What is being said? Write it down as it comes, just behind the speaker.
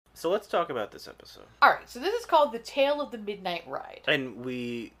So let's talk about this episode. Alright, so this is called The Tale of the Midnight Ride. And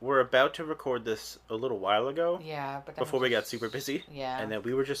we were about to record this a little while ago. Yeah, but before we got super busy. Yeah. And then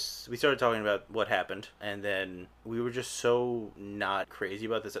we started talking about what happened. And then we were just so not crazy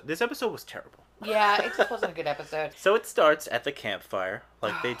about this. This episode was terrible. Yeah, it just wasn't a good episode. So it starts at the campfire,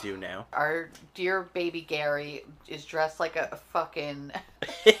 like they do now. Our dear baby Gary is dressed like a fucking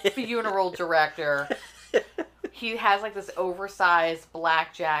funeral director. He has like this oversized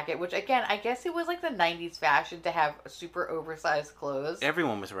black jacket, which again, I guess it was like the 90s fashion to have super oversized clothes.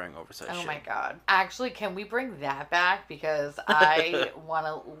 Everyone was wearing oversized shit. Oh my god. Actually, can we bring that back? Because I want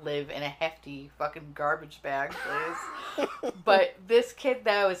to live in a hefty fucking garbage bag, please. But this kid,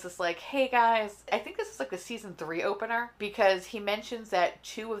 though, is just like, hey guys, I think this is like the season 3 opener, because he mentions that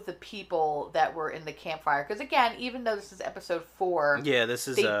 2 of the people that were in the campfire, because again, even though this is episode 4. Yeah, this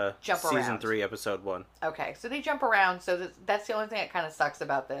is season around. 3, episode 1. Okay, so they jump around, so that's the only thing that kind of sucks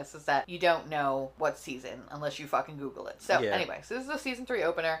about this, is that you don't know what season unless you fucking Google it. So anyway, so this is the season 3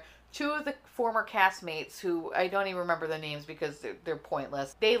 opener. 2 of the former castmates, who I don't even remember their names because they're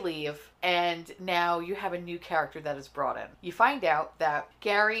pointless, they leave, and now you have a new character that is brought in. You find out that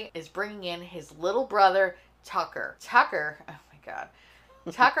Gary is bringing in his little brother, Tucker. Tucker, oh my god.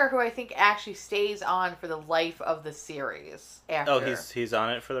 Tucker, who I think actually stays on for the life of the series after. Oh, he's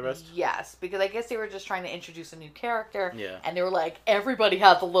on it for the rest? Yes, because I guess they were just trying to introduce a new character. Yeah. And they were like, everybody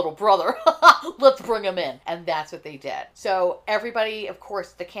has a little brother. Let's bring him in. And that's what they did. So everybody, of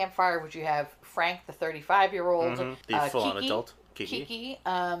course, the campfire, which you have Frank, the 35-year-old. Mm-hmm. The full-on adult. Kiki.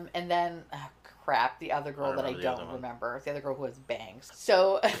 And then... crap, the other girl that I don't remember. The other girl who has bangs.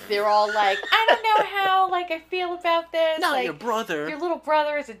 So they're all like, I don't know how I feel about this. Not like, your brother. Your little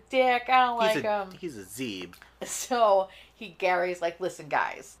brother is a dick. I don't like him. He's a zeeb. So Gary's like, listen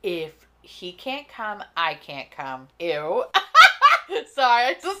guys, if he can't come, I can't come. Ew. Sorry,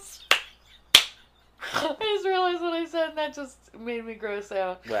 I just realized what I said and that just made me gross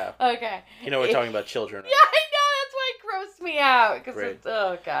out. Wow. Okay. You know we're talking about children. Right? Yeah, I know. That's why it grossed me out. Because right.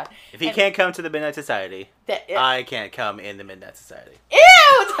 Oh, God. If he can't come to the Midnight Society, I can't come in the Midnight Society.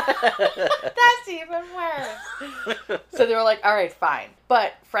 Ew! That's even worse. So they were like, all right, fine.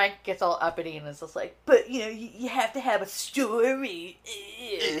 But Frank gets all uppity and is just like, but, you have to have a story.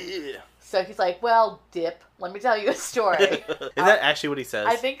 So he's like, well, Dip, let me tell you a story. Is that actually what he says?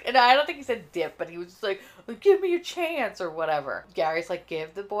 I don't think he said Dip, but he was just like, give me a chance or whatever. Gary's like,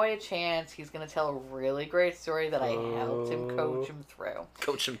 give the boy a chance. He's going to tell a really great story that I helped him coach him through.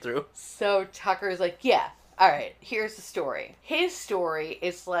 Coach him through? So Tucker's like, yeah. All right, here's the story. His story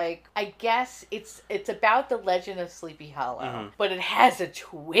is like, I guess it's about the legend of Sleepy Hollow, but it has a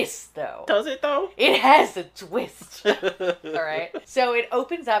twist, though. Does it, though? It has a twist. All right. So it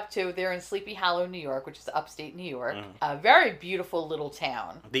opens up to, they're in Sleepy Hollow, New York, which is upstate New York. A very beautiful little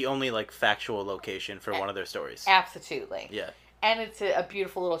town. The only, factual location for one of their stories. Absolutely. Yeah. And it's a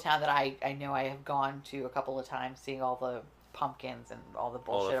beautiful little town that I know I have gone to a couple of times, seeing all the pumpkins and all the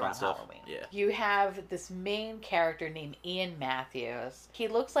bullshit around Halloween. Yeah. You have this main character named Ian Matthews. He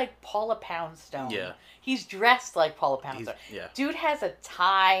looks like Paula Poundstone. Yeah. He's dressed like Paula Poundstone. Dude has a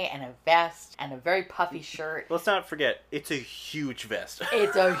tie and a vest and a very puffy shirt. Let's not forget, it's a huge vest.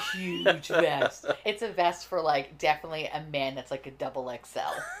 It's a huge vest. It's a vest for definitely a man that's like a double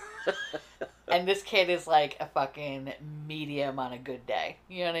XL. And this kid is like a fucking medium on a good day.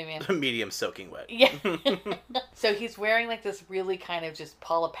 You know what I mean? Medium soaking wet. Yeah. So he's wearing this really kind of just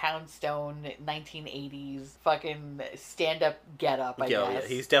Paula Poundstone 1980s fucking stand-up getup, I guess. Yeah,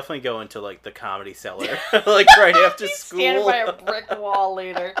 he's definitely going to the Comedy Cellar right after he's school. Standing by a brick wall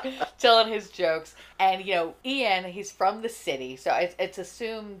later, telling his jokes. And Ian, he's from the city, so it's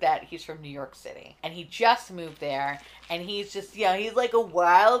assumed that he's from New York City, and he just moved there. And he's just, he's like a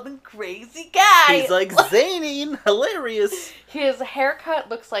wild and crazy guy. He's like zany and hilarious. His haircut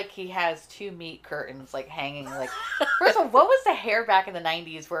looks like he has 2 meat curtains, hanging, First of all, what was the hair back in the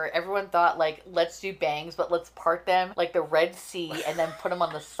 90s where everyone thought, let's do bangs, but let's part them like the Red Sea and then put them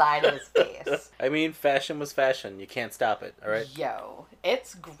on the side of his face? I mean, fashion was fashion. You can't stop it, all right? Yo,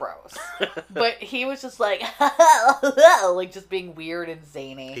 it's gross. But he was just just being weird and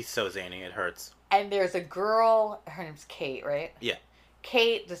zany. He's so zany, it hurts. And there's a girl, her name's Kate, right? Yeah.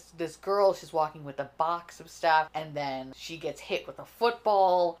 Kate, this girl, she's walking with a box of stuff, and then she gets hit with a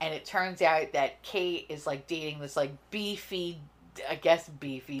football, and it turns out that Kate is dating this beefy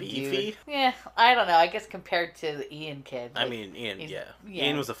dude. Yeah, I don't know. I guess compared to the Ian kid. I mean, Ian, yeah.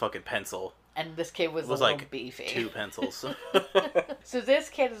 Ian was a fucking pencil. and this kid was a little like beefy. 2 pencils. So this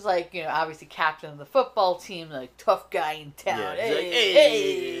kid is like, obviously captain of the football team, like tough guy in town. Yeah,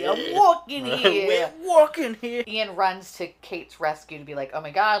 Hey, I'm walking here. We're walking here. Ian runs to Kate's rescue to be like, oh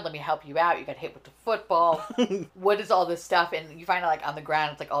my god, let me help you out. You got hit with the football. What is all this stuff? And you find out like on the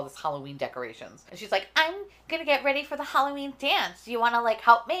ground, it's like all this Halloween decorations. And she's like, I'm gonna get ready for the Halloween dance. Do you want to like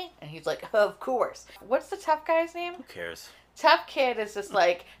help me? And he's like, of course. What's the tough guy's name? Who cares? Tough kid is just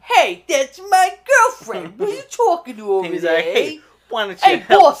like, hey, that's my girlfriend. What are you talking to over He's there? like, hey, why don't you Hey,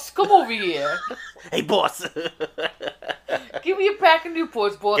 help? boss, come over here. Hey, boss. Give me a pack of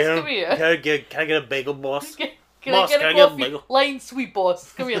Newports, boss. Come here. Can I get a bagel, boss? Can Boss, I get can a I get a coffee? bagel? Light and sweet,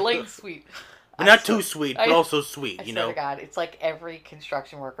 boss. Come here, light and sweet. But not too sweet, but also sweet, I you swear know? to God, it's like every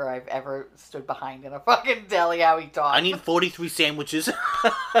construction worker I've ever stood behind in a fucking deli how he talks. I need 43 sandwiches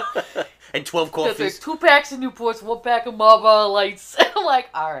and 12 There's coffees. 2 packs of Newports, 1 pack of Marlboro Lights. I'm like,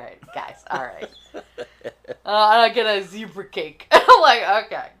 all right, guys, all right. And I get a zebra cake. I'm like,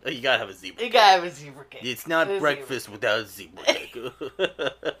 okay. You gotta have a zebra. You gotta have a zebra cake. It's not A breakfast without a zebra cake.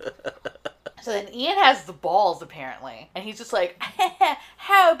 So then Ian has the balls, apparently. And he's just like,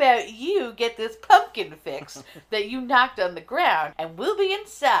 how about you get this pumpkin fixed that you knocked on the ground, and we'll be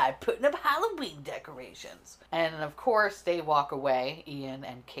inside putting up Halloween decorations. And of course, they walk away, Ian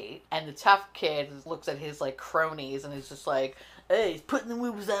and Kate. And the tough kid looks at his, like, cronies and is just like, hey, he's putting the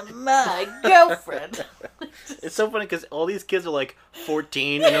moves on my girlfriend. It's so funny because all these kids are like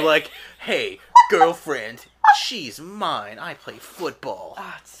 14 and they're like, hey, girlfriend, she's mine. I play football.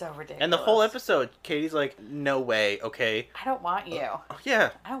 Oh, it's so ridiculous. And the whole episode, Katie's like, no way, okay? I don't want you.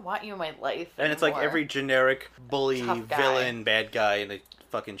 Yeah. I don't want you in my life And it's like anymore. every generic bully, Tough guy. villain, bad guy in a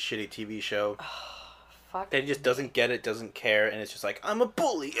fucking shitty TV show. Fuck. That he just doesn't get it, doesn't care, and it's just like, I'm a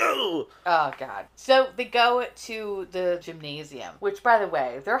bully. Oh, Oh, God. So they go to the gymnasium, which, by the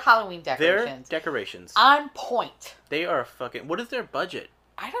way, their Halloween their decorations decorations. on point. They are fucking... What is their budget?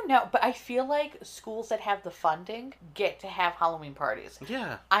 I don't know, but I feel like schools that have the funding get to have Halloween parties.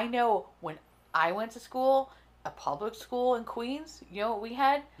 Yeah. I know when I went to school, a public school in Queens, you know what we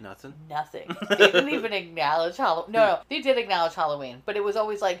had? Nothing. Nothing. They didn't even acknowledge Halloween. No, they did acknowledge Halloween, but it was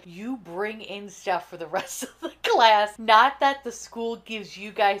always like, you bring in stuff for the rest of the class. Not that the school gives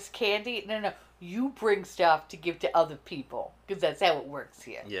you guys candy. No. You bring stuff to give to other people. Because that's how it works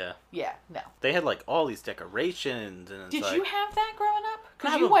here. Yeah. Yeah, no. They had like all these decorations and it's Did like... you have that growing up?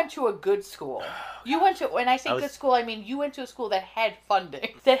 Because No. you went to a good school. You went to, when I say good school, I mean you went to a school that had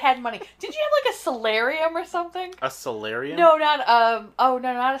funding, that had money. Did you have like a solarium or something? A solarium? No, not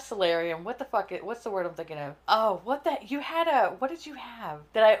not a solarium. What the fuck? What's the word I'm thinking of? Oh, you had what did you have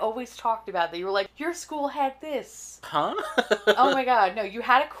that I always talked about that you were like, your school had this. Huh? Oh my god, no, you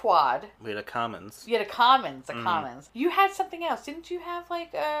had a quad. We had a commons. You had a commons, commons. You had something else. Didn't you have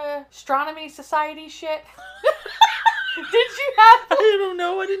like astronomy society shit? Did you have... I don't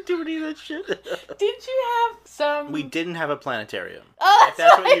know. I didn't do any of that shit. Did you have some... We didn't have a planetarium. Oh,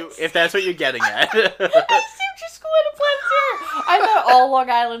 If that's what you're getting at. I assumed your school had a planetarium. I thought all Long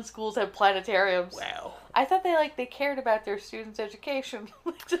Island schools had planetariums. Wow. I thought they cared about their students' education.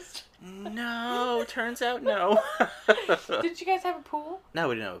 Just... No, turns out no. Did you guys have a pool? No,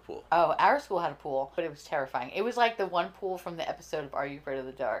 we didn't have a pool. Oh, our school had a pool, but it was terrifying. It was like the one pool from the episode of Are You Afraid of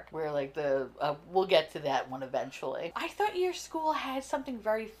the Dark, where like we'll get to that one eventually. I thought your school had something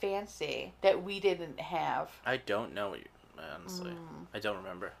very fancy that we didn't have. I don't know, honestly. I don't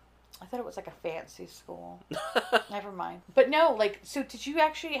remember. I thought it was like a fancy school. Never mind. But no, like, so did you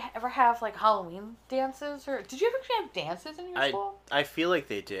actually ever have like Halloween dances, or did you ever actually have dances in your school? I feel like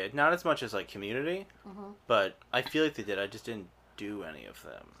they did. Not as much as like community, but I feel like they did. I just didn't do any of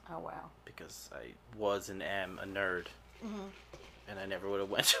them. Oh wow. Because I was and am a nerd. And I never would have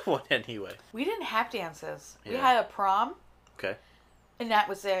went to one anyway. We didn't have dances. We Yeah. had a prom. Okay. And that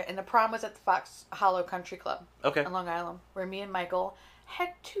was there. And the prom was at the Fox Hollow Country Club Okay. in Long Island, where me and Michael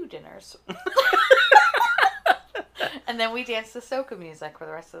had 2 dinners. And then we danced the soca music for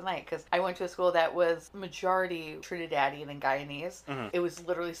the rest of the night, because I went to a school that was majority Trinidadian and Guyanese. It was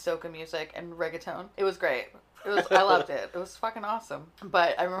literally soca music and reggaeton. It was great. I loved it. It was fucking awesome.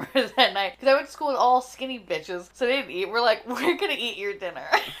 But I remember that night, because I went to school with all skinny bitches, so they didn't eat. We're like, we're gonna eat your dinner.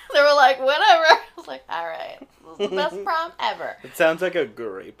 They were like, whatever. I was like, all right, this is the best prom ever. It sounds like a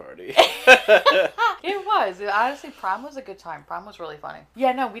great party. It was. Honestly, prom was a good time. Prom was really funny.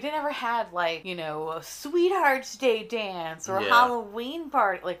 Yeah, no, we didn't ever had like, a Sweethearts Day dance or a Halloween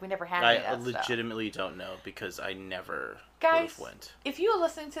party. Like, we never had any I of that stuff. legitimately don't know because I never Guys, went. if you were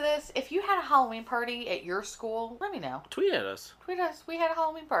listening to this, if you had a Halloween party at your school, let me know. Tweet at us Tweet us. We had a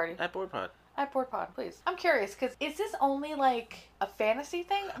Halloween party. at BoardPod. At Board Pod, please. I'm curious, because is this only like a fantasy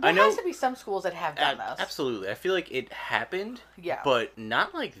thing? There I know, has to be some schools that have done this. Absolutely. I feel like it happened, Yeah. but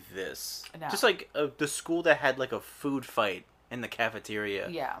not like this. No. Just like the school that had like a food fight in the cafeteria.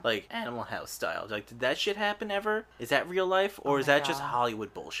 Yeah. Like Animal House style. Like, did that shit happen ever? Is that real life? Or Oh is my that just God.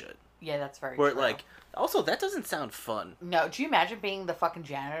 Hollywood bullshit? Yeah, that's very Where, true. like, also, that doesn't sound fun. No, do you imagine being the fucking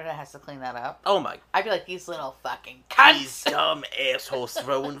janitor that has to clean that up? Oh my. I'd be like, these little fucking These cunts. dumb assholes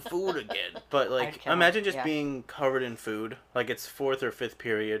throwing food again. But, I'd like, kill 'em, imagine just yeah. being covered in food. Like, it's 4th or 5th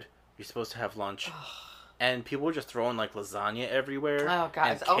period. You're supposed to have lunch. And people were just throwing, like, lasagna everywhere. Oh, God,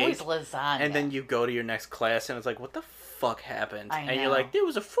 and it's always cake. lasagna. And then you go to your next class, and it's like, what the fuck happened? I And you're know. like, there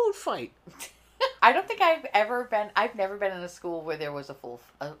was a food fight. I don't think I've never been in a school where there was a full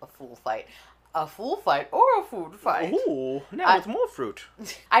fight. A full fight or a food fight. Ooh, now it's more fruit.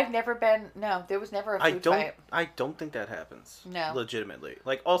 I've never been, no, there was never a food fight. I don't think that happens. No. Legitimately.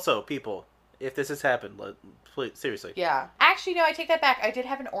 Like, also, people, if this has happened, please, seriously. Yeah. Actually, no, I take that back. I did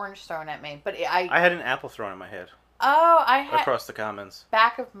have an orange thrown at me, but I had an apple thrown in my head. I had Across the commons.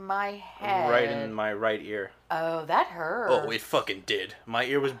 back of my head. Right in my right ear. Oh, that hurt. Oh, it fucking did. My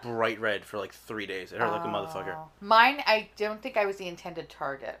ear was bright red for like 3 days. It hurt like a motherfucker. Mine, I don't think I was the intended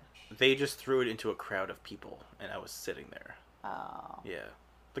target. They just threw it into a crowd of people, and I was sitting there. Oh. Yeah.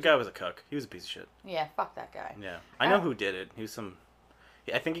 The guy was a cuck. He was a piece of shit. Yeah, fuck that guy. Yeah. I know who did it. He was some...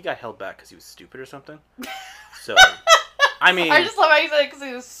 I think he got held back because he was stupid or something. So, I mean... I just love how you said it because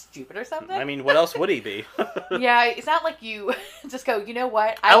he was stupid or something. I mean, what else would he be? Yeah, it's not like you just go, you know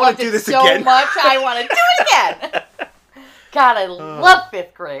what? I wanna loved do it this so again." much, I want to do it again. God, I love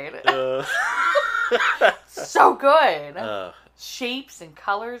 5th grade. So good. Shapes and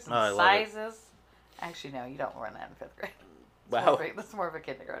colors and Oh, I love it. sizes. Actually, no, you don't learn that in 5th grade. Wow. That's more of a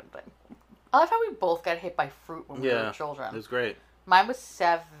kindergarten thing. I love how we both got hit by fruit when we were children. It was great. Mine was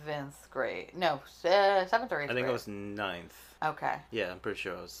 7th grade. No, 7th or 8th grade. I think it was 9th. Okay. Yeah, I'm pretty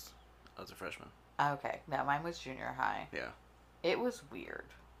sure I was a freshman. Okay. No, mine was junior high. Yeah. It was weird.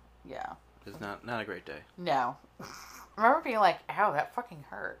 Yeah. It was not a great day. No. I remember being like, ow, that fucking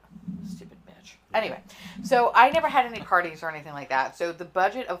hurt. Stupid bitch. Anyway, so I never had any parties or anything like that. So the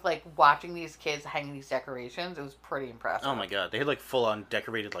budget of, like, watching these kids hanging these decorations, it was pretty impressive. Oh my god. They had like full on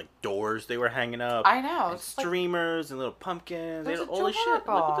decorated like doors they were hanging up. I know. And It's like, streamers and little pumpkins. They It had was all this shit. I'm like,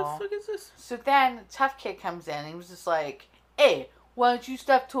 what adorable. the fuck is this? so then Tough Kid comes in and he was just like, hey, why don't you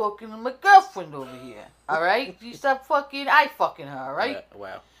stop talking to my girlfriend over here? All right? You stop fucking, I fucking her, all right?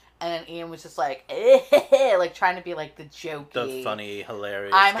 Wow. And then Ian was just like, eh, like trying to be like the jokey. The funny,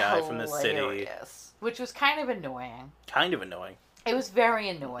 hilarious I'm guy hilarious, from the city. which was kind of annoying. Kind of annoying. It was very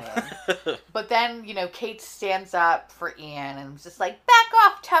annoying. But then, you know, Kate stands up for Ian and was just like, back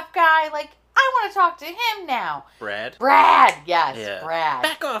off, tough guy. Like, I want to talk to him now. Brad? Brad. Yes, Yeah. Brad.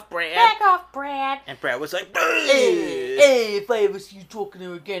 Back off, Brad. Back off, Brad. And Brad was like, Hey, if I ever see you talking to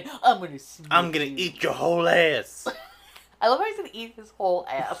her again, I'm going to smack I'm gonna you. eat your whole ass. I love how he's going to eat his whole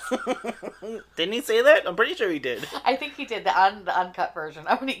ass. Didn't he say that? I'm pretty sure he did. I think he did the uncut version.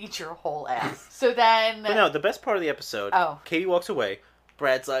 I'm going to eat your whole ass. So then... But no, the best part of the episode, Oh. Katie walks away.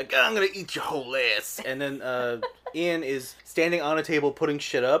 Brad's like, I'm gonna eat your whole ass. And then Ian is standing on a table putting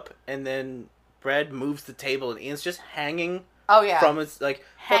shit up. And then Brad moves the table and Ian's just hanging Oh, yeah. from his like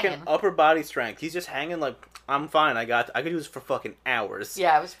fucking Hanging. upper body strength. He's just hanging like, I'm fine. I could do this for fucking hours.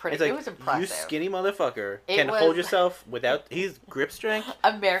 Yeah, it was pretty... It's like, it was impressive. you skinny motherfucker It can was- hold yourself without... He's grip strength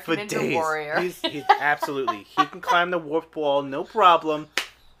American for Ninja days. Warrior. He's absolutely... He can climb the warped wall, no problem.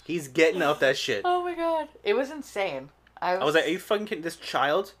 He's getting up that shit. Oh my god. It was insane. I was like, are you fucking kidding? This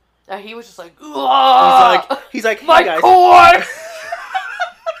child? He was just like, He's like, hey my guys. core!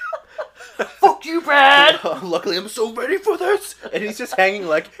 Fuck you, Brad! Luckily, I'm so ready for this. And he's just hanging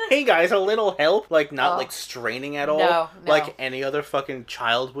like, hey guys, a little help. Like, not like straining at all. No. Like any other fucking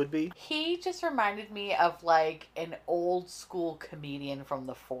child would be. He just reminded me of like an old school comedian from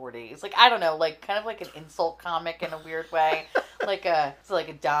the 40s. Like, I don't know, like kind of like an insult comic in a weird way. like a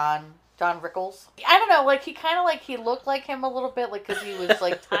Don Rickles. I don't know, like he kind of like, he looked like him a little bit, like because he was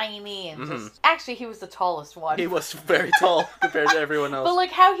like tiny and just... Actually, he was the tallest one. He was very tall compared to everyone else. But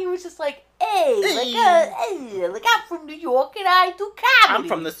like how he was just like, hey, like I'm from New York and I do comedy. I'm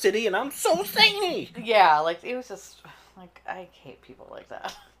from the city and I'm so zany. Yeah, like it was just like, I hate people like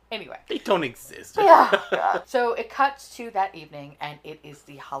that. Anyway. They don't exist. Yeah. God. So it cuts to that evening and it is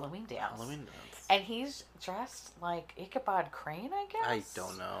the Halloween dance. Halloween dance. And he's dressed like Ichabod Crane, I guess? I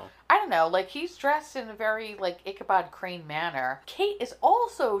don't know. I don't know. Like, he's dressed in a very, like, Ichabod Crane manner. Kate is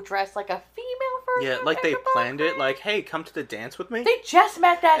also dressed like a female Yeah, like they planned it. Like, hey, come to the dance with me. They just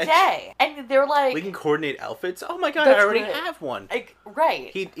met that day, and they're like, we can coordinate outfits. Oh my god, I already have one. Like,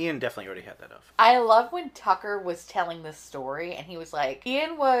 right. Ian definitely already had that outfit. I love when Tucker was telling this story, and he was like,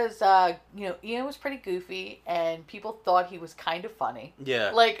 Ian was pretty goofy, and people thought he was kind of funny.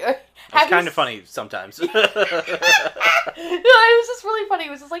 Yeah. Like, it's kind of funny sometimes. No, it was just really funny.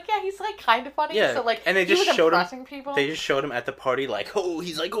 It was just like, yeah, he's like kind of funny. Yeah. So like, and they just showed him. People. They just showed him at the party, like, oh,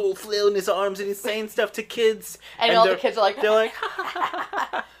 he's like, oh, flailing his arms and he's saying stuff to kids, and all the kids are like, they're like,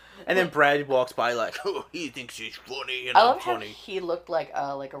 and then Brad walks by like, oh, he thinks he's funny and I love I'm funny. How he looked like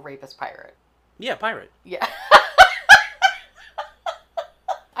a rapist pirate. Yeah, pirate. Yeah.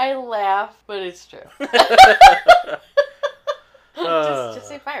 I laugh, but it's true. Just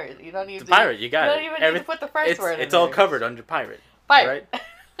say pirate. You don't need to. Pirate, you got it. You don't even need to put the first word in. It's all covered under pirate. Pirate. Right?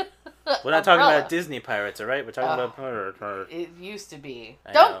 We're not talking about Disney pirates, all right? We're talking about pirate. It used to be.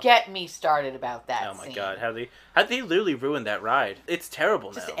 I Don't know. get me started about that. Oh my scene. god, how they literally ruined that ride? It's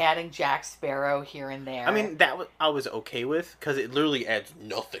terrible Just now. adding Jack Sparrow here and there. I mean, I was okay with because it literally adds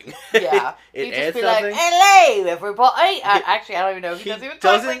nothing. Yeah, it he'd adds just be nothing. like, "Hello, everybody." Actually, I don't even know if he doesn't even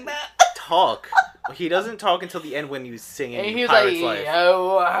talk like that. Talk. He doesn't talk until the end when he was singing And he was Pirate's like, Life.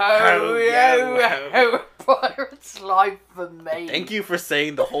 "Yo, ho, yo, ho, Pirate's Life for me." Thank you for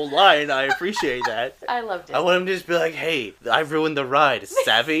saying the whole line. I appreciate that. I loved it. I want him to just be like, "Hey, I ruined the ride,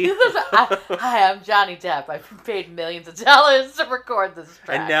 savvy." Hi, I'm Johnny Depp. I've been paid millions of dollars to record this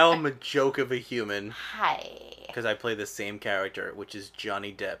track. And now I'm a joke of a human. Hi. Because I play the same character, which is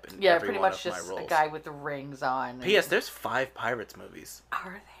Johnny Depp in Yeah, every pretty one much of my just roles. a guy with the rings on. P.S. There's 5 Pirates movies.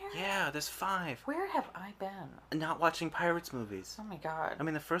 Are there? Yeah, there's 5. Where have I been? Not watching Pirates movies. Oh my god. I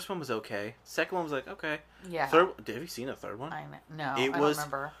mean, the first one was okay. Second one was like, okay. Yeah. Have you seen the third one? I know. It I was don't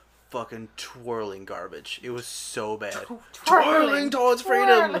remember. fucking twirling garbage. It was so bad. Twirling towards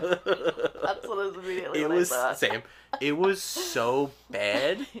freedom. That's what I was immediately It like was that. same. It was so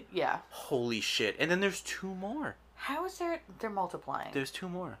bad. Yeah. Holy shit! And then there's 2 more. How is there? They're multiplying. There's 2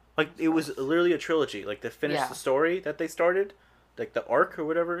 more. Like it was literally a trilogy. Like to finish Yeah. the story that they started, like the arc or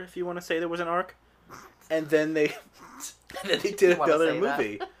whatever, if you want to say there was an arc. And then they did another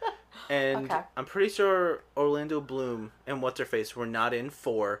movie. And Okay. I'm pretty sure Orlando Bloom and what's her face were not in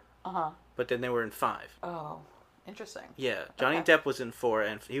 4. But then they were in 5. Oh, interesting. Yeah, Johnny Depp was in 4,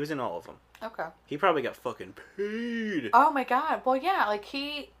 and he was in all of them. Okay. He probably got fucking paid. Oh my god. Well, yeah, like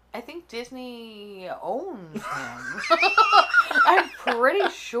I think Disney owns him. I'm pretty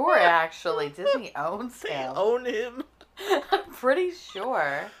sure, actually, Disney owns him. Own him. I'm pretty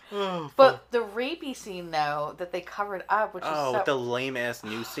sure. Oh, But the rapey scene, though, that they covered up, which is with the lame ass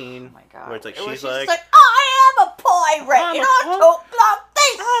new scene. Oh my god. Where it's like Where she's like, I am a pirate, and I talk like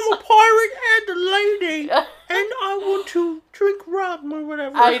this. I'm a pirate and a lady, and I want to drink rum or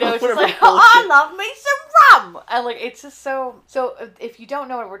whatever. I know, she's Whatever like, bullshit. I love me some rum. And like, it's just so if you don't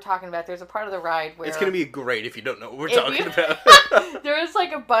know what we're talking about, there's a part of the ride where It's gonna be great if you don't know what we're talking about. there is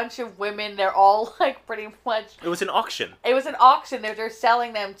like a bunch of women. They're all like pretty much. It was an auction. It was an auction. They're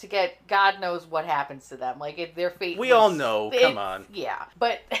selling them to get God knows what happens to them. Like their fate. We all know. Come on. Yeah,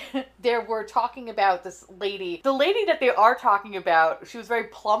 but we're talking about this lady. The lady that they are talking about, she was very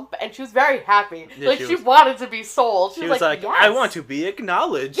plump and she was very happy. Yeah, like she wanted to be sold. She was like, yes. I want to be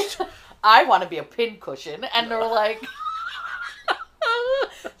acknowledged. I want to be a pincushion. And they're like,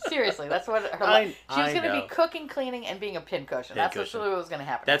 seriously, that's what her she was going to be cooking, cleaning, and being a pincushion. That's what was going to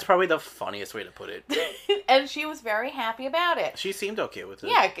happen. That's probably the funniest way to put it. And she was very happy about it. She seemed okay with it.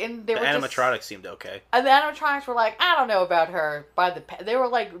 Yeah, and the animatronics seemed okay. And the animatronics were like, I don't know about her. They were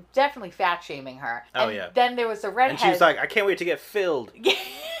like definitely fat shaming her. Oh and yeah. Then there was the redhead. And she was like, I can't wait to get filled.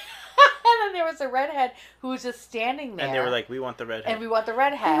 And then there was a redhead who was just standing there. And they were like, we want the redhead. And we want the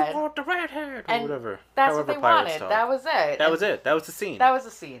redhead. We want the redhead. Or whatever. That's However what they pirates wanted. talk. That was it. That was it. That was the scene. That was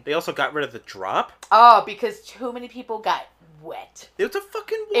the scene. They also got rid of the drop. Oh, because too many people got wet. It was a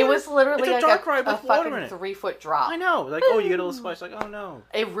fucking water. It was literally it's like a dark ride with water fucking in it. 3-foot drop. I know. Like, oh, you get a little splash. Like, oh no.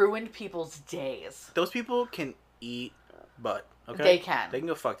 It ruined people's days. Those people can eat butt. Okay. They can. They can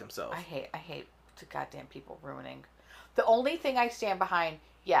go fuck themselves. I hate the goddamn people ruining. The only thing I stand behind,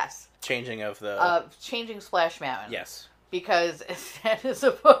 yes. Changing of the. Changing Splash Mountain. Yes. Because that is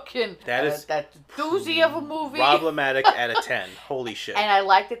a fucking that doozy of a movie. Problematic at a 10. Holy shit. And I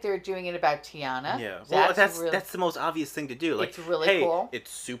like that they're doing it about Tiana. Yeah. Well, that's the most obvious thing to do. Like, it's really hey, cool. It's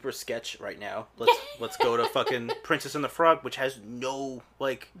super sketch right now. Let's go to fucking Princess and the Frog, which has no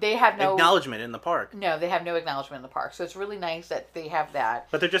they have no acknowledgement in the park. No, they have no acknowledgement in the park. So it's really nice that they have that.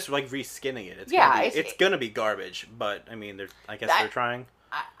 But they're just like reskinning it. It's gonna be garbage. But I mean, I guess they're trying.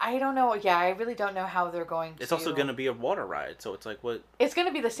 I don't know. Yeah, I really don't know how they're going to... It's also going to be a water ride, so it's like, what... It's going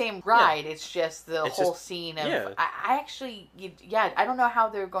to be the same ride. Yeah. It's just the whole scene of... Yeah. I actually... I don't know how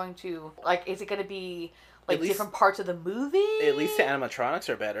they're going to... Like, is it going to be... Like, different parts of the movie? At least the animatronics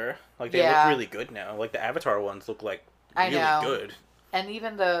are better. Like, they look really good now. Like, the Avatar ones look, like, really good. And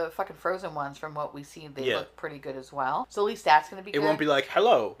even the fucking Frozen ones, from what we see, they look pretty good as well. So at least that's going to be good. It won't be like,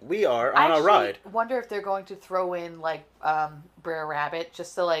 hello, we are on a ride. I wonder if they're going to throw in, like, Brer Rabbit,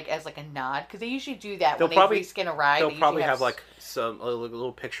 just so, like, as, like, a nod. Because they usually do that when they reskin a ride. They'll probably have, like, a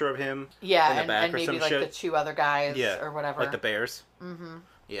little picture of him in the back and maybe, like, the two other guys or whatever. Like the bears. Mm-hmm.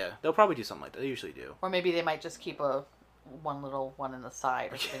 Yeah, they'll probably do something like that. They usually do. Or maybe they might just keep one little one in the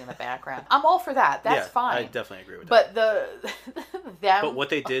side or something in the background. I'm all for that. That's fine. I definitely agree with that. But But what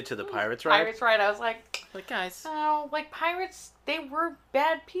they did to the Pirates ride? I was like, guys. Oh, like, pirates, they were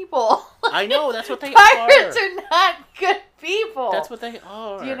bad people. I know, that's what they Pirates are not good people. That's what they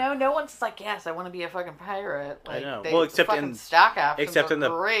are. You know, no one's like, yes, I want to be a fucking pirate. Like, I know. Well, except in stock options except in the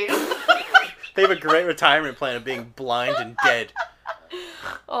great. They have a great retirement plan of being blind and dead.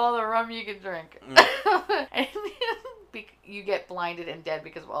 All the rum you can drink. And you get blinded and dead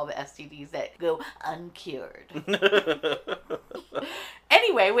because of all the STDs that go uncured.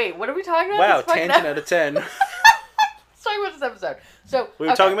 Anyway, wait, what are we talking about? Wow, tangent out of 10. Sorry about this episode. So we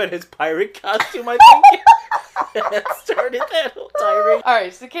were talking about his pirate costume, I think. That started that whole tirade.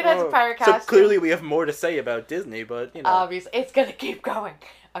 Alright, so the kid has a pirate costume. So clearly we have more to say about Disney, but, you know. Obviously, it's gonna keep going.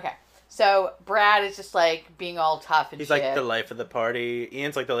 Okay. So, Brad is just, like, being all tough and He's shit. like the life of the party.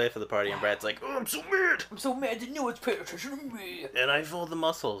 Ian's like the life of the party, and Brad's like, oh, I'm so mad. I'm so mad that no one's paying attention to me. And I've all the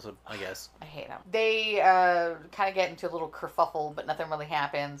muscles, I guess. I hate him. They kind of get into a little kerfuffle, but nothing really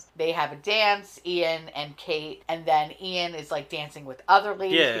happens. They have a dance, Ian and Kate, and then Ian is, like, dancing with other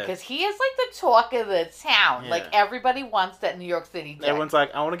ladies because he is, like, the talk of the town. Like, everybody wants that New York City dick. Everyone's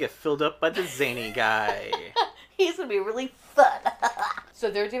like, I want to get filled up by the zany guy. He's going to be really fun. So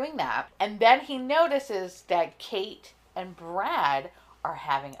they're doing that. And then he notices that Kate and Brad are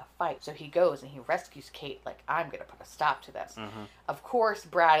having a fight. So he goes and he rescues Kate, like, I'm going to put a stop to this. Mm-hmm. Of course,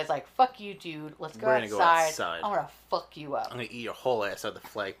 Brad is like, fuck you, dude. Let's go outside. I'm going to fuck you up. I'm going to eat your whole ass out of the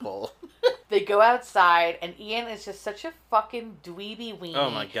flagpole. They go outside, and Ian is just such a fucking dweeby weenie. Oh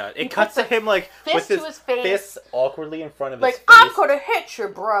my god. It cuts to him, like, with his fist awkwardly in front of his face. Like, I'm going to hit you,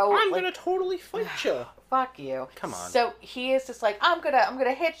 bro. I'm going to totally fight you. Fuck you. Come on. So he is just like, I'm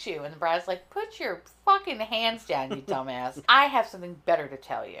gonna hit you. And Brad's like, put your fucking hands down, you dumbass. I have something better to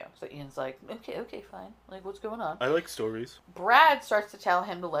tell you. So Ian's like, okay, fine. Like, what's going on? I like stories. Brad starts to tell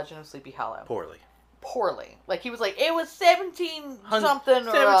him the legend of Sleepy Hollow. Poorly. Like, he was like, it was 1700 something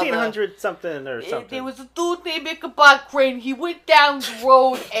or something. It was a dude named Ichabod Crane. He went down the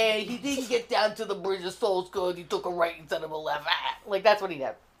road and he didn't get down to the Bridge of Souls because he took a right instead of a left. Like, that's what he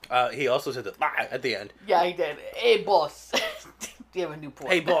did. He also said that at the end. Yeah, he did. Hey, boss. Do you have a new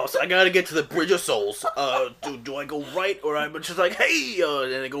point? Hey, boss, I gotta get to the Bridge of Souls. Do I go right or I'm just like, hey,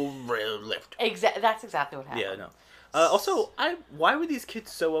 and I go left? That's exactly what happened. Yeah, no. Also, why were these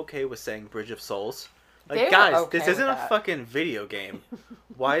kids so okay with saying Bridge of Souls? Like, guys, this isn't a fucking video game.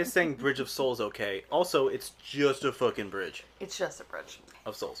 Why is saying Bridge of Souls okay? Also, it's just a fucking bridge. It's just a bridge.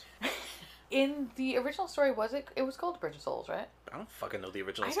 Of souls. In the original story, it was called Bridge of Souls, right? I don't fucking know the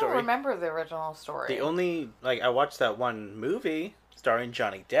original story. I don't remember the original story. The only, I watched that one movie starring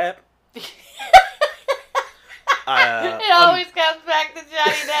Johnny Depp. It always comes back to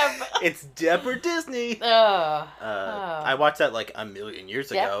Johnny Depp. It's Depp or Disney. I watched that like a million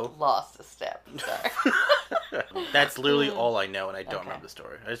years ago. Depp lost a step. Sorry. That's literally all I know, and I don't remember the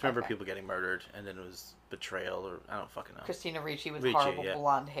story. I just remember people getting murdered, and then it was betrayal, or I don't fucking know. Christina Ricci with horrible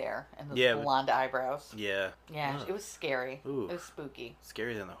blonde hair and those blonde eyebrows. Yeah. Yeah, it was scary. Ooh. It was spooky.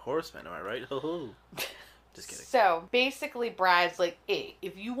 Scarier than the Horseman, am I right? Just kidding. So, basically, Brad's like, hey,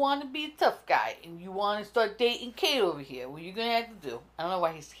 if you want to be a tough guy and you want to start dating Kate over here, what you going to have to do? I don't know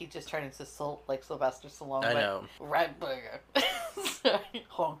why he just turned into Sylvester Stallone. I know. Rat burger.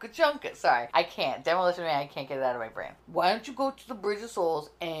 Honka chunka. Sorry. I can't. Demolition Man, I can't get it out of my brain. Why don't you go to the Bridge of Souls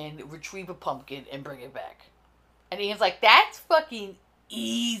and retrieve a pumpkin and bring it back? And Ian's like, that's fucking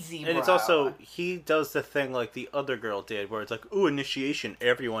easy, bro. And it's also, he does the thing like the other girl did, where it's like, ooh, initiation,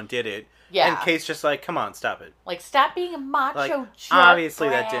 everyone did it. Yeah. And Kate's just like, come on, stop it. Like, stop being a macho jerk, obviously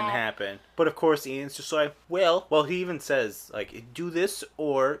Brad. that didn't happen. But of course, Ian's just like, well, he even says, like, do this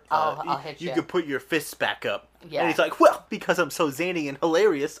or I'll hit you. You could put your fists back up. Yeah. And he's like, well, because I'm so zany and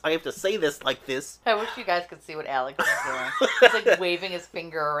hilarious, I have to say this like this. I wish you guys could see what Alex is doing. He's like waving his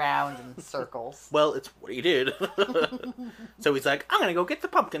finger around in circles. Well, it's what he did. So he's like, I'm going to go get the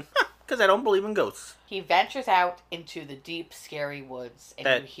pumpkin. Because I don't believe in ghosts. He ventures out into the deep, scary woods,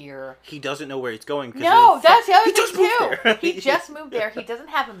 and you hear... He doesn't know where he's going. No, that's the other thing, just moved there. He just moved there. He doesn't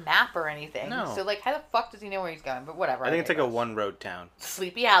have a map or anything. No. So, like, how the fuck does he know where he's going? But whatever. I think it's like a one-road town.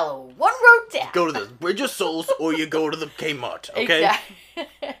 Sleepy Hollow. One road town. You go to the Bridge of Souls, or you go to the Kmart, okay?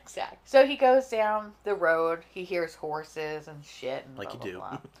 Exactly. So he goes down the road. He hears horses and shit. And like blah, you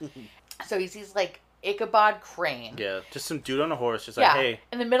blah, do. Blah. So he sees, like, Ichabod Crane. Yeah, just some dude on a horse, just like, hey.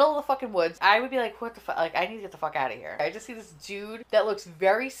 In the middle of the fucking woods. I would be like, what the fuck? Like, I need to get the fuck out of here. I just see this dude that looks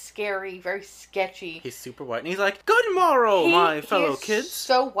very scary, very sketchy. He's super white, and he's like, good morrow, my fellow kids.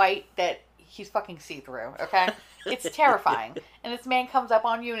 So white that he's fucking see-through, okay? It's terrifying. And this man comes up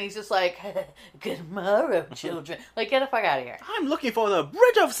on you and he's just like, good morrow, children. Like, get the fuck out of here. I'm looking for the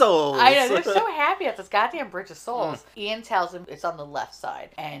Bridge of Souls. I know, they're so happy at this goddamn Bridge of Souls. Ian tells him it's on the left side.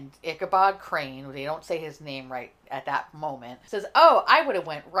 And Ichabod Crane, they don't say his name right at that moment, says, oh, I would have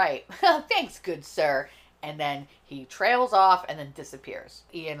went right. Thanks, good sir. And then he trails off and then disappears.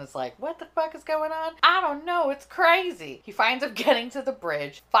 Ian is like, what the fuck is going on? I don't know. It's crazy. He finds up getting to the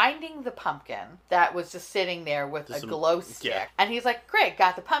bridge, finding the pumpkin that was just sitting there with a glow stick. Yeah. And he's like, great,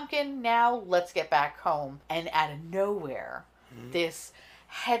 got the pumpkin. Now let's get back home. And out of nowhere, this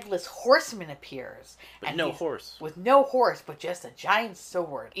headless horseman appears. But no horse. With no horse, but just a giant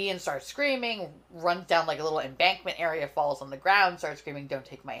sword. Ian starts screaming, runs down like a little embankment area, falls on the ground, starts screaming, don't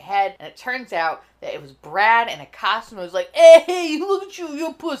take my head. And it turns out that it was Brad in a costume who was like, hey, look at you,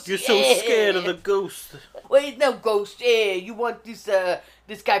 you're pussy. You're so scared of the ghost. Wait, no ghost. Hey, you want this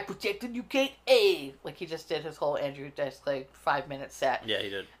guy protecting you, Kate? Hey. Like he just did his whole Andrew Dice like 5-minute set. Yeah, he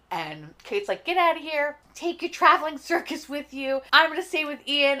did. And Kate's like, get out of here. Take your traveling circus with you. I'm going to stay with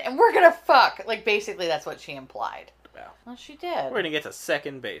Ian and we're going to fuck. Like, basically, that's what she implied. Wow. Well, she did. We're going to get to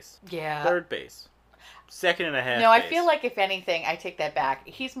second base. Yeah. Third base. Second and a half No, I base. feel like, if anything, I take that back.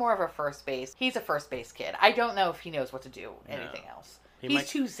 He's more of a first base. He's a first base kid. I don't know if he knows what to do anything else. He's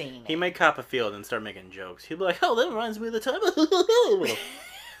too zany. He might cop a field and start making jokes. He'd be like, oh, that reminds me of the time.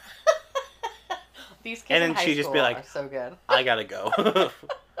 These kids in high school just be like, are so good. I gotta go.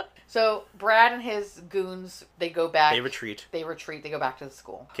 So Brad and his goons, they go back. They retreat. They go back to the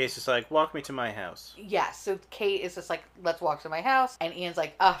school. Kate's just like, walk me to my house. Yeah, so Kate is just like, let's walk to my house. And Ian's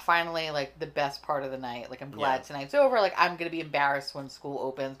like, finally, like, the best part of the night. Like, I'm glad tonight's over. Like, I'm going to be embarrassed when school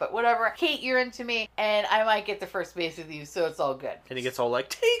opens. But whatever. Kate, you're into me. And I might get to first base with you, so it's all good. And he gets all like,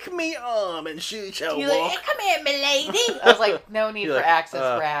 take me and she shall He's walk. like, hey, come here, milady. I was like, no need for like,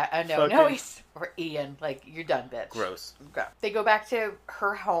 access, Brad. No, he's for Ian. Like, you're done, bitch. Gross. Okay. They go back to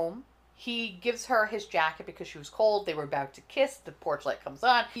her home. He gives her his jacket because she was cold. They were about to kiss. The porch light comes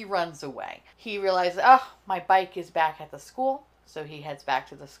on. He runs away. He realizes, my bike is back at the school. So he heads back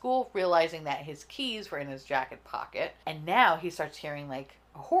to the school, realizing that his keys were in his jacket pocket. And now he starts hearing, like,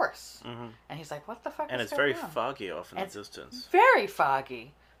 a horse. Mm-hmm. And he's like, what the fuck is going on? And it's very foggy off in the distance. Very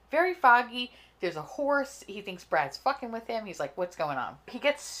foggy. Very foggy. There's a horse. He thinks Brad's fucking with him. He's like, what's going on? He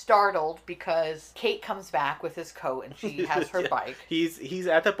gets startled because Kate comes back with his coat and she has her bike. He's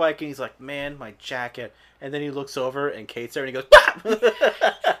at the bike and he's like, man, my jacket. And then he looks over and Kate's there and he goes,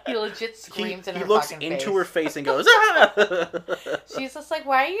 bah! He legit screams in her fucking face. He looks into her face and goes, ah! She's just like,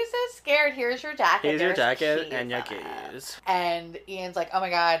 why are you so scared? Here's your jacket. Here's your jacket and your keys. And Ian's like, oh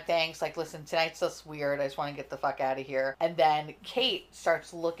my God, thanks. Like, listen, tonight's just weird. I just want to get the fuck out of here. And then Kate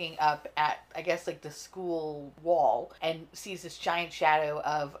starts looking up at, I guess, like the school wall and sees this giant shadow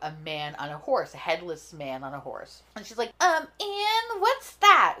of a man on a horse, a headless man on a horse. And she's like, Ian, what's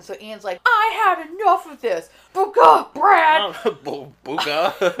that? So Ian's like, I had enough of this. Booga, Brad!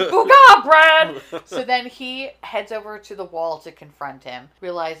 Booga. Booga, Brad! So then he heads over to the wall to confront him,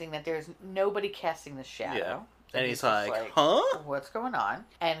 realizing that there's nobody casting the shadow. Yeah. And he's like, huh? What's going on?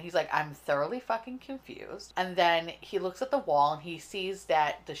 And he's like, I'm thoroughly fucking confused. And then he looks at the wall and he sees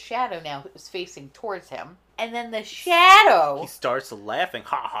that the shadow now is facing towards him. And then the shadow... He starts laughing,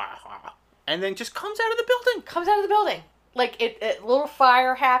 ha ha ha. And then just comes out of the building. Like, a little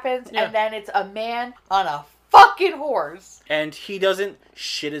fire happens, and then it's a man on a fucking horse. And he doesn't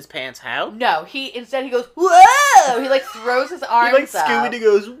shit his pants out? No, instead he goes, whoa! He, like, throws his arms he, like, Scooby-Doo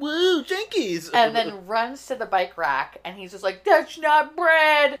goes, whoa, jinkies! And then runs to the bike rack, and he's just like, that's not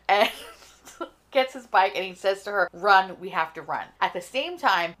Brad! And gets his bike and he says to her, run, we have to run. At the same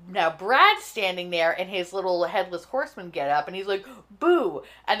time, now Brad's standing there in his little headless horseman get up and he's like, boo.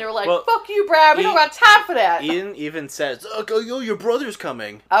 And they're like, fuck you, Brad, we don't got time for that. Ian even says, oh, your brother's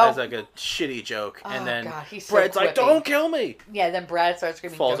coming. As like a shitty joke. And then Brad's like, don't kill me. Yeah, then Brad starts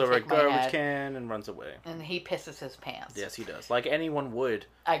screaming, falls over a garbage can and runs away. And he pisses his pants. Yes, he does. Like anyone would.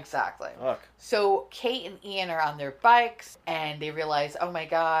 Exactly. Fuck. So Kate and Ian are on their bikes and they realize, oh my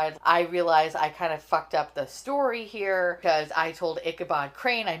god, I realize I kind of fucked up the story here because I told Ichabod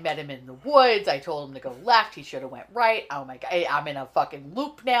Crane I met him in the woods. I told him to go left. He should have went right. Oh my god, I'm in a fucking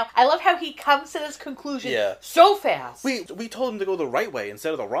loop now. I love how he comes to this conclusion so fast. We told him to go the right way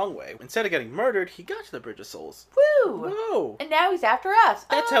instead of the wrong way. Instead of getting murdered, he got to the Bridge of Souls. Woo! Whoa! And now he's after us.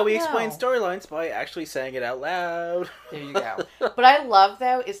 That's how we explain storylines, by actually saying it out loud. There you go. But I love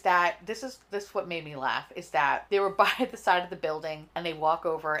though is that this what made me laugh is that they were by the side of the building and they walk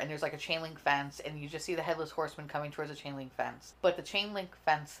over and there's like a chain link fence and you just see the headless horseman coming towards the chain link fence. But the chain link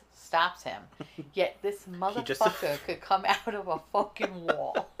fence stops him. Yet this motherfucker could come out of a fucking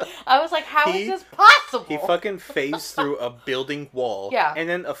wall. I was like, how is this possible? He fucking phased through a building wall. Yeah. And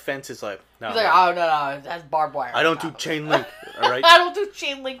then a fence is like, no. He's like, oh, no, that's barbed wire. I don't do chain link, all right? I don't do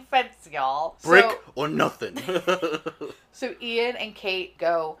chain link fence, y'all. Brick or nothing. So Ian and Kate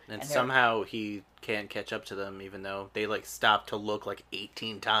go. And somehow he can't catch up to them, even though they like stop to look like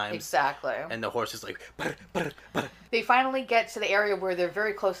 18 times. Exactly. And the horse is like, They finally get to the area where they're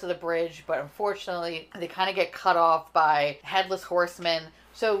very close to the bridge, but unfortunately they kind of get cut off by headless horsemen.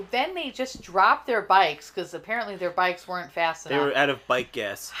 So then they just drop their bikes because apparently their bikes weren't fast enough. They were out of bike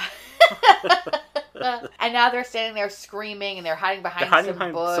gas. And now they're standing there screaming and they're hiding behind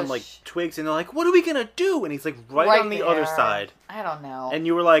some like twigs and they're like, what are we gonna do? And he's like right on the other side. I don't know. And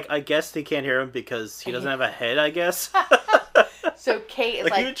you were like, I guess they can't hear him because he doesn't have a head, I guess. So Kate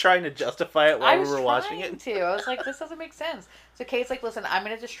is like you were trying to justify it while we were watching it. I was like, this doesn't make sense. So Kate's like, listen, I'm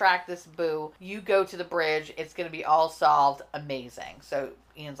going to distract this boo. You go to the bridge. It's going to be all solved. Amazing. So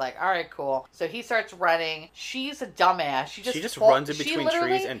Ian's like, all right, cool. So he starts running. She's a dumbass. She just runs in between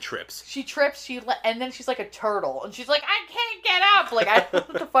trees and trips. She trips. And then she's like a turtle. And she's like, I can't get up. Like, I don't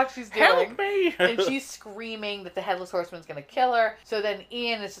know what the fuck she's doing. Help me. And she's screaming that the Headless Horseman's going to kill her. So then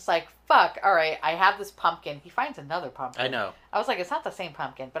Ian is just like, fuck, all right, I have this pumpkin. He finds another pumpkin. I know. I was like, it's not the same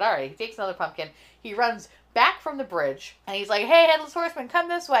pumpkin. But all right, he takes another pumpkin. He runs back from the bridge, and he's like, hey, Headless Horseman, come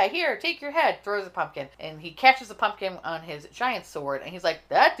this way. Here, take your head. Throws a pumpkin. And he catches the pumpkin on his giant sword, and he's like,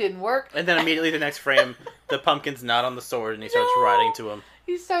 that didn't work. And then immediately the next frame, the pumpkin's not on the sword, and he starts riding to him.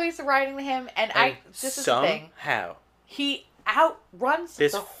 He's riding to him, and this is the thing. Somehow. He outruns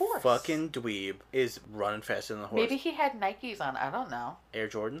this the horse. Fucking dweeb is running faster than the horse. Maybe he had Nikes on. I don't know. Air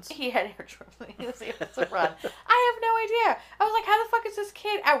Jordans? He had Air Jordans. He was able to run. I have no idea. I was like, how the fuck is this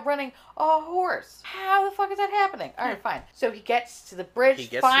kid outrunning a horse? How the fuck is that happening? All right, fine. So he gets to the bridge. He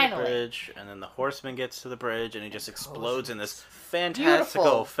gets to the bridge, and then the horseman gets to the bridge, and he just explodes in this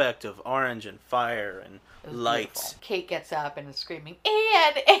fantastical effect of orange and fire and light. Beautiful. Kate gets up and is screaming,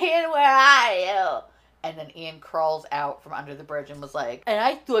 Ian, where are you? And then Ian crawls out from under the bridge and was like, and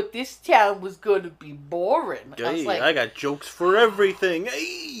I thought this town was going to be boring. Hey, I got jokes for everything.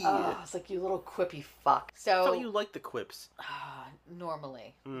 Hey. I was like, you little quippy fuck. So I thought you liked the quips.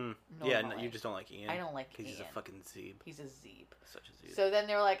 Normally. Normally. Yeah, no, you just don't like Ian. I don't like Ian. Because he's a fucking zeeb. He's a zeeb. Such a zeeb. So then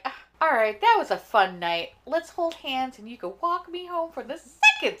they were like, all right, that was a fun night. Let's hold hands and you can walk me home for the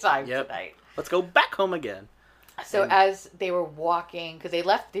second time tonight. Let's go back home again. So as they were walking, because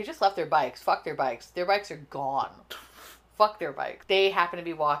they just left their bikes. Fuck their bikes. Their bikes are gone. Fuck their bikes. They happen to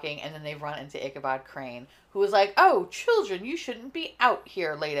be walking, and then they run into Ichabod Crane, who was like, oh, children, you shouldn't be out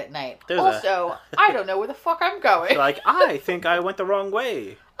here late at night. I don't know where the fuck I'm going. Like, I think I went the wrong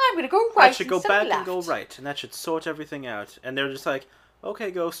way. I'm going to go right. I should go back and go right, and that should sort everything out. And they're just like, okay,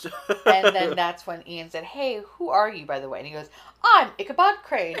 Ghost. And then that's when Ian said, hey, who are you, by the way? And he goes, I'm Ichabod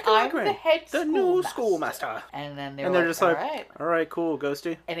Crane. I'm the head schoolmaster. The new schoolmaster. And then they're just like, all right, cool,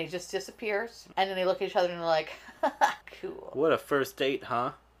 Ghosty. And he just disappears. And then they look at each other and they're like, cool. What a first date,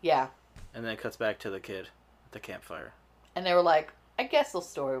 huh? Yeah. And then it cuts back to the kid at the campfire. And they were like, I guess the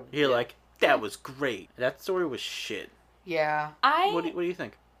story... You're like, that was great. That story was shit. Yeah. What do you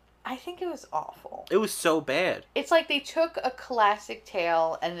think? I think it was awful. It was so bad. It's like they took a classic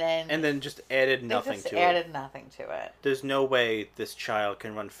tale and then just added nothing to it. There's no way this child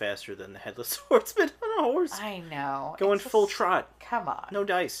can run faster than the Headless Horseman on a horse. I know. Going full trot. Come on. No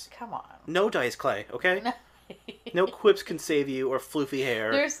dice. Come on. No dice, Clay, okay? No quips can save you or floofy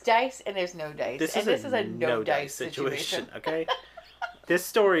hair. There's dice and there's no dice. This is a no dice situation. Okay? This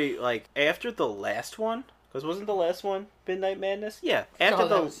story, like, after the last one, Because wasn't the last one Midnight Madness? Yeah. That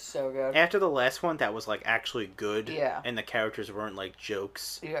was so good. After the last one, that was like actually good. Yeah. And the characters weren't like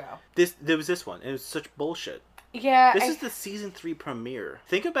jokes. Yeah. There was this one. It was such bullshit. Yeah. This is the season 3 premiere.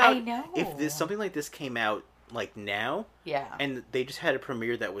 Think about if something like this came out like now. Yeah. And they just had a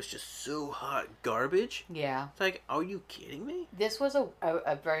premiere that was just so hot garbage. Yeah. It's like, are you kidding me? This was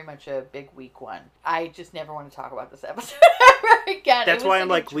a very much a big week one. I just never want to talk about this episode ever again. That's why I'm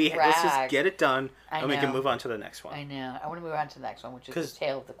like, let's just get it done and we can move on to the next one. I know. I want to move on to the next one, which is The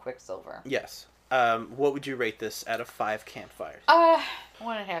Tale of the Quicksilver. Yes. What would you rate this out of 5 campfires?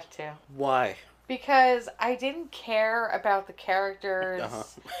 1.5, 2. Why? Because I didn't care about the characters.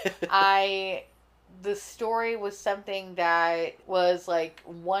 The story was something that was like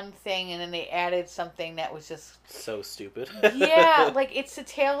one thing, and then they added something that was just so stupid. Yeah, like it's the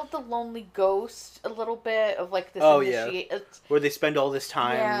tale of the lonely ghost, a little bit of like this. Where they spend all this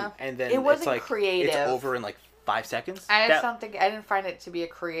time, and then it wasn't it's like creative. It's over in like 5 seconds. I didn't find it to be a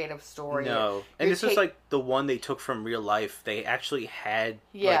creative story. No, and this was like the one they took from real life. They actually had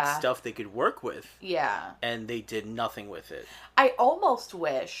like stuff they could work with. Yeah, and they did nothing with it. I almost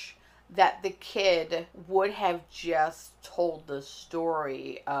wish that the kid would have just told the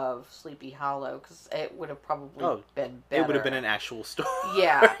story of Sleepy Hollow, because it would have probably been better. It would have been an actual story.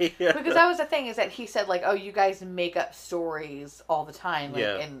 Yeah. Because that was the thing, is that he said, like, oh, you guys make up stories all the time. Like,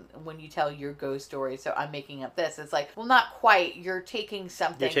 and when you tell your ghost story, so I'm making up this. It's like, well, not quite. You're taking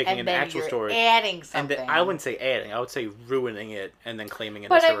something and an then actual you're story. Adding something. And I wouldn't say adding. I would say ruining it and then claiming it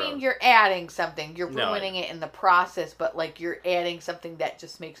but as your own. You're adding something. You're ruining it in the process, but, like, you're adding something that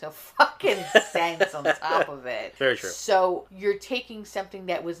just makes no fucking sense on top of it. Very true. So you're taking something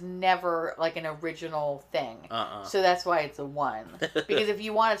that was never like an original thing. So that's why it's a 1. Because if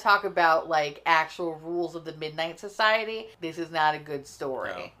you want to talk about like actual rules of the Midnight Society, this is not a good story.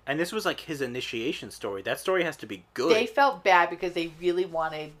 No. And this was like his initiation story. That story has to be good. They felt bad because they really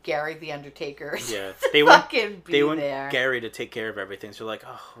wanted Gary the Undertaker. Yeah, they want Gary to take care of everything. So like,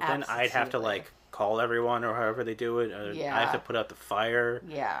 oh, then I'd have to like call everyone or however they do it. I have to put out the fire.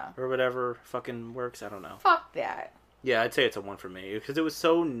 Yeah. Or whatever fucking works. I don't know. Fuck that. Yeah, I'd say it's a 1 for me because it was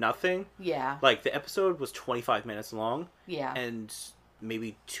so nothing. Yeah. Like the episode was 25 minutes long. Yeah. And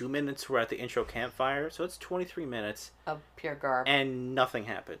maybe 2 minutes were at the intro campfire, so it's 23 minutes of pure garb. And nothing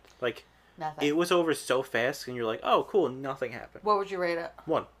happened. Like nothing. It was over so fast, and you're like, oh, cool, nothing happened. What would you rate it?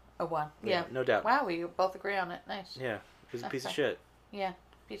 1. A 1. Yeah, no doubt. Wow, we both agree on it. Nice. Yeah, it was a piece of shit. Yeah,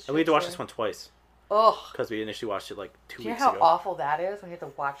 piece of shit. And we had to watch this one twice. Ugh. Because we initially watched it like 2 weeks ago. Do you know how awful that is when you have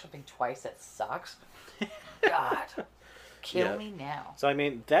to watch something twice that sucks? God. Kill me now. So, I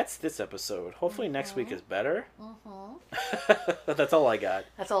mean, that's this episode. Hopefully next week is better. That's all I got.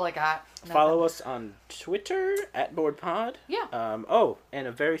 That's all I got. Nothing. Follow us on Twitter, @BoardPod. Yeah. And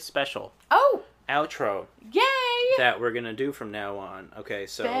a very special outro. Yay! That we're going to do from now on. Okay,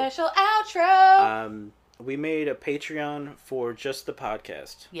 so... Special outro! We made a Patreon for just the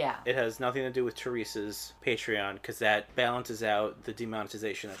podcast. Yeah. It has nothing to do with Teresa's Patreon, because that balances out the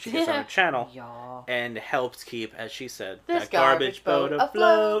demonetization that she gets on her channel. And helps keep, as she said, this that garbage boat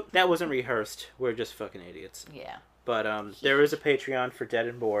afloat. That wasn't rehearsed. We're just fucking idiots. Yeah. But there is a Patreon for Dead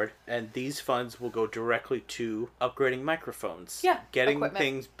and Bored, and these funds will go directly to upgrading microphones. Yeah, getting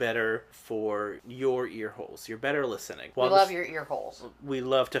things better for your ear holes. You're better listening. We love your ear holes. We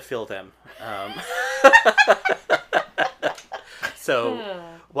love to fill them. So,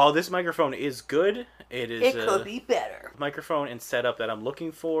 while this microphone is good, it could be better. Microphone and setup that I'm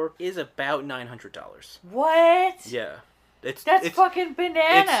looking for is about $900. What? Yeah. It's fucking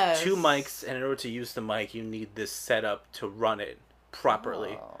bananas. It's 2 mics, and in order to use the mic, you need this setup to run it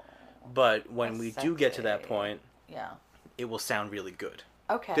properly. But when we do get to that point, it will sound really good.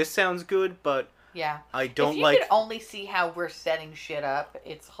 Okay. This sounds good, but I don't if you could only see how we're setting shit up,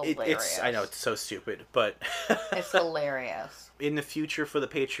 it's hilarious. I know, it's so stupid, but... It's hilarious. In the future for the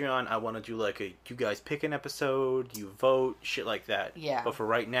Patreon, I want to do like you guys pick an episode, you vote, shit like that. Yeah. But for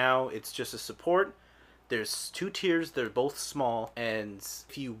right now, it's just a support. There's 2 tiers. They're both small. And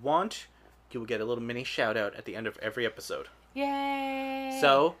if you want, you will get a little mini shout out at the end of every episode. Yay!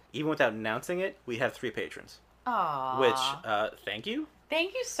 So, even without announcing it, we have 3 patrons. Aww. Which, thank you.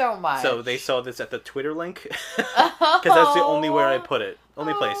 Thank you so much. So, they saw this at the Twitter link. Because that's the only where I put it.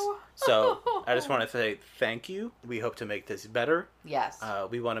 Only place. So, I just want to say thank you. We hope to make this better. Yes.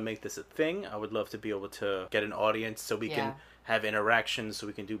 We want to make this a thing. I would love to be able to get an audience so we can... have interactions, so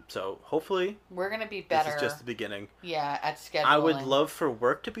we can do so. Hopefully, we're gonna be better. This is just the beginning. Yeah, at scheduling. I would love for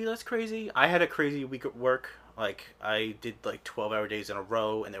work to be less crazy. I had a crazy week at work Like, I did like 12-hour days in a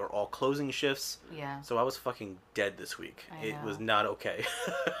row, and they were all closing shifts. Yeah. So I was fucking dead this week. It was not okay.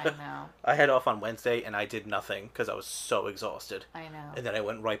 I know. I had off on Wednesday, and I did nothing because I was so exhausted. I know. And then I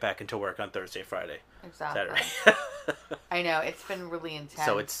went right back into work on Thursday, Friday, Saturday. I know, it's been really intense.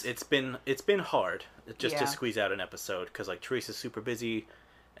 So it's been hard just to squeeze out an episode because like Teresa's super busy,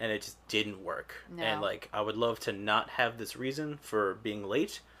 and it just didn't work. No. And like I would love to not have this reason for being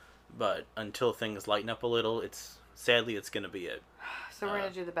late, but until things lighten up a little, sadly it's gonna be it. So we're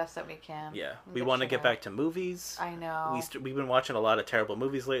gonna do the best that we can. Yeah, we want to get back to movies. I know. We've been watching a lot of terrible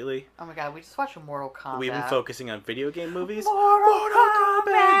movies lately. Oh my god, we just watched Mortal Kombat. We've been focusing on video game movies. Mortal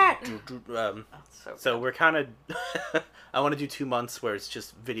Kombat. So we're kind of. I want to do 2 months where it's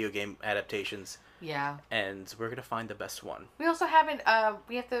just video game adaptations. Yeah. And we're gonna find the best one. We also haven't.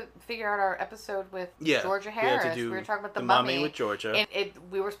 We have to figure out our episode with Georgia Harris. We were talking about the Mummy with Georgia. And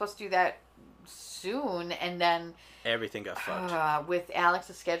we were supposed to do that soon, and then everything got fucked. With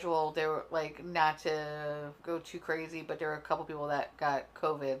Alex's schedule, they were like not to go too crazy, but there were a couple people that got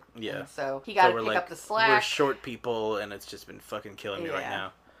COVID. Yeah. So he got to pick up the slack. We're short people, and it's just been fucking killing me right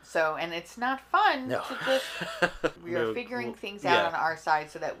now. So, and it's not fun to just... We are figuring things out on our side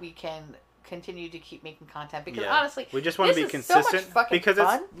so that we can continue to keep making content. Because honestly, we just want to be consistent. So because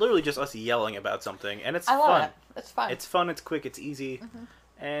it's literally just us yelling about something, and it's fun. I love it. It's fun. It's fun, it's quick, it's easy. Mm-hmm.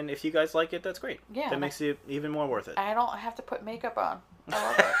 And if you guys like it, that's great. Yeah. That makes it even more worth it. I don't have to put makeup on.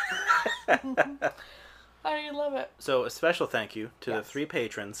 I love it. I love it. So, a special thank you to the 3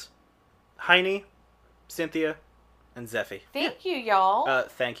 patrons. Heine, Cynthia, and Zeffy. Thank you, y'all.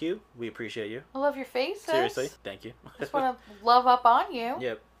 Thank you. We appreciate you. I love your faces. Seriously, thank you. Just want to love up on you.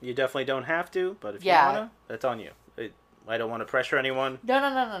 Yep. You definitely don't have to, but if you want to, that's on you. I don't want to pressure anyone.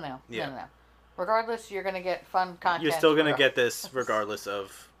 No. Yeah. No. Regardless, you're going to get fun content. You're still going to get this regardless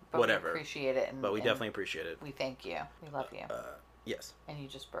of whatever. We appreciate it. But we definitely appreciate it. We thank you. We love you. Yes. And you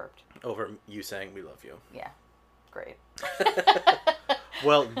just burped. Over you saying we love you. Yeah. Great.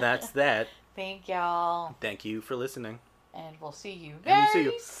 Well, that's that. Thank y'all. Thank you for listening. And we'll see you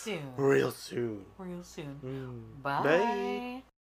very soon. Real soon. Bye. Bye.